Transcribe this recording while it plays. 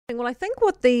Well, I think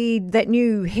what that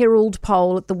new Herald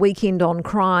poll at the weekend on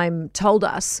crime told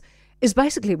us is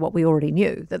basically what we already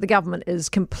knew, that the government is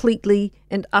completely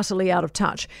and utterly out of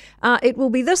touch. It will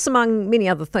be this, among many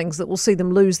other things, that will see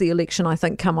them lose the election, I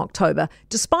think, come October,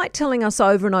 despite telling us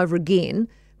over and over again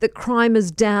that crime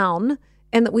is down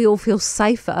and that we all feel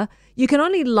safer. You can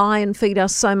only lie and feed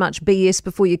us so much BS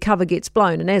before your cover gets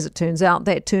blown. And as it turns out,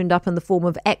 that turned up in the form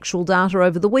of actual data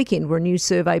over the weekend, where a new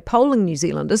survey polling New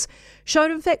Zealanders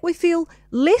showed, in fact, we feel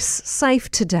less safe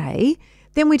today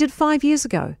than we did 5 years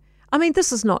ago. I mean,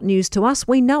 this is not news to us.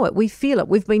 We know it. We feel it.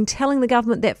 We've been telling the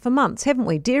government that for months, haven't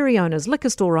we? Dairy owners, liquor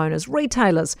store owners,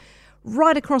 retailers,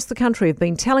 right across the country have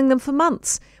been telling them for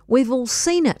months. We've all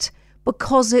seen it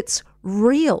because it's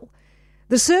real.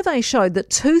 The survey showed that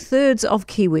 2/3 of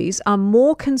Kiwis are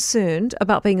more concerned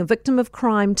about being a victim of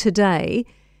crime today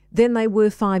than they were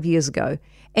 5 years ago.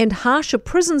 And harsher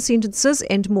prison sentences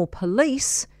and more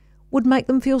police would make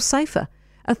them feel safer.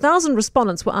 1,000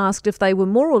 respondents were asked if they were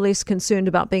more or less concerned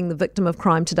about being the victim of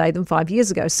crime today than 5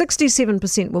 years ago.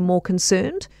 67% were more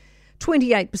concerned,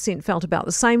 28% felt about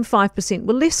the same, 5%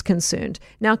 were less concerned.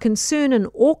 Now, concern in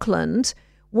Auckland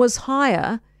was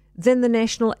higher than the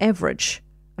national average.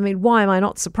 I mean, why am I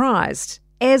not surprised?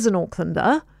 As an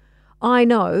Aucklander, I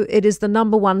know it is the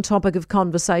number one topic of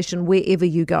conversation wherever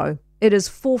you go. It is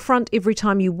forefront every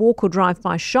time you walk or drive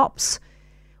by shops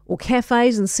or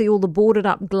cafes and see all the boarded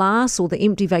up glass or the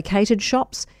empty vacated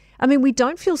shops. I mean, we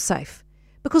don't feel safe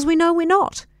because we know we're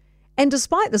not. And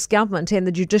despite this government and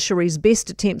the judiciary's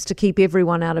best attempts to keep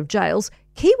everyone out of jails,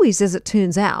 Kiwis, as it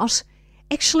turns out,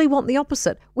 actually want the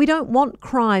opposite. We don't want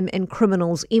crime and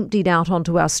criminals emptied out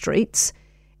onto our streets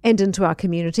and into our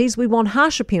communities. We want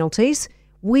harsher penalties.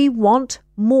 We want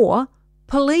more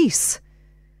police.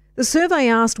 The survey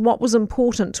asked what was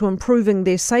important to improving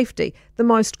their safety. The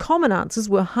most common answers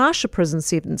were harsher prison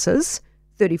sentences,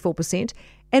 34%,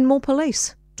 and more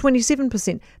police,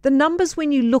 27%. The numbers,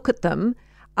 when you look at them,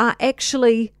 are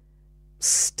actually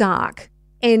stark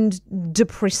and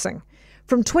depressing.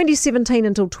 From 2017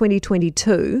 until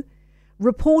 2022,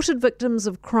 reported victims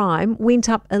of crime went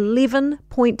up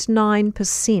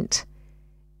 11.9%.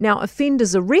 Now,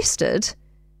 offenders arrested,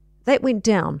 that went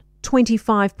down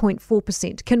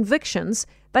 25.4%. Convictions,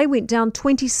 they went down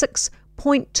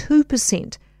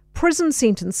 26.2%. Prison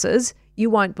sentences, you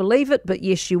won't believe it, but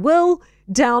yes you will,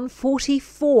 down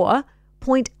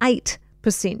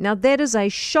 44.8%. Now, that is a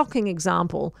shocking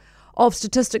example of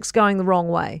statistics going the wrong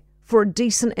way for a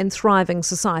decent and thriving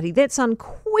society. That's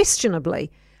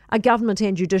unquestionably a government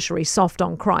and judiciary soft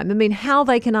on crime. I mean, how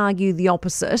they can argue the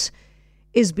opposite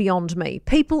is beyond me.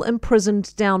 People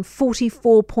imprisoned down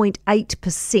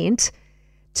 44.8%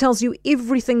 tells you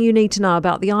everything you need to know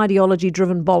about the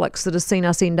ideology-driven bollocks that has seen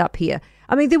us end up here.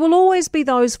 I mean, there will always be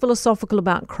those philosophical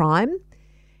about crime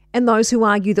and those who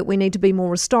argue that we need to be more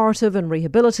restorative and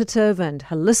rehabilitative and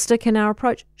holistic in our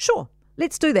approach. Sure,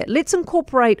 let's do that. Let's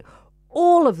incorporate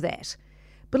all of that.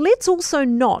 But let's also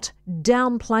not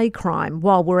downplay crime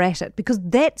while we're at it, because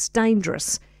that's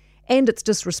dangerous and it's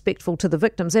disrespectful to the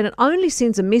victims, and it only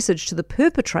sends a message to the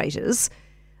perpetrators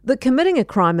that committing a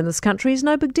crime in this country is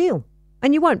no big deal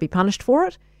and you won't be punished for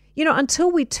it. You know,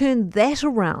 until we turn that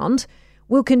around,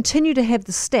 we'll continue to have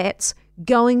the stats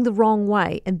going the wrong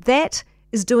way, and that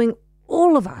is doing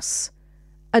all of us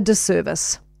a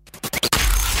disservice.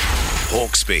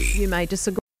 Hawkesby. You may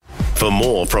disagree. For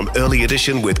more from Early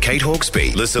Edition with Kate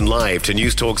Hawkesby, listen live to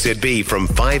News Talk ZB from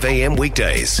 5 a.m.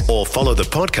 weekdays or follow the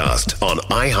podcast on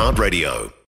iHeartRadio.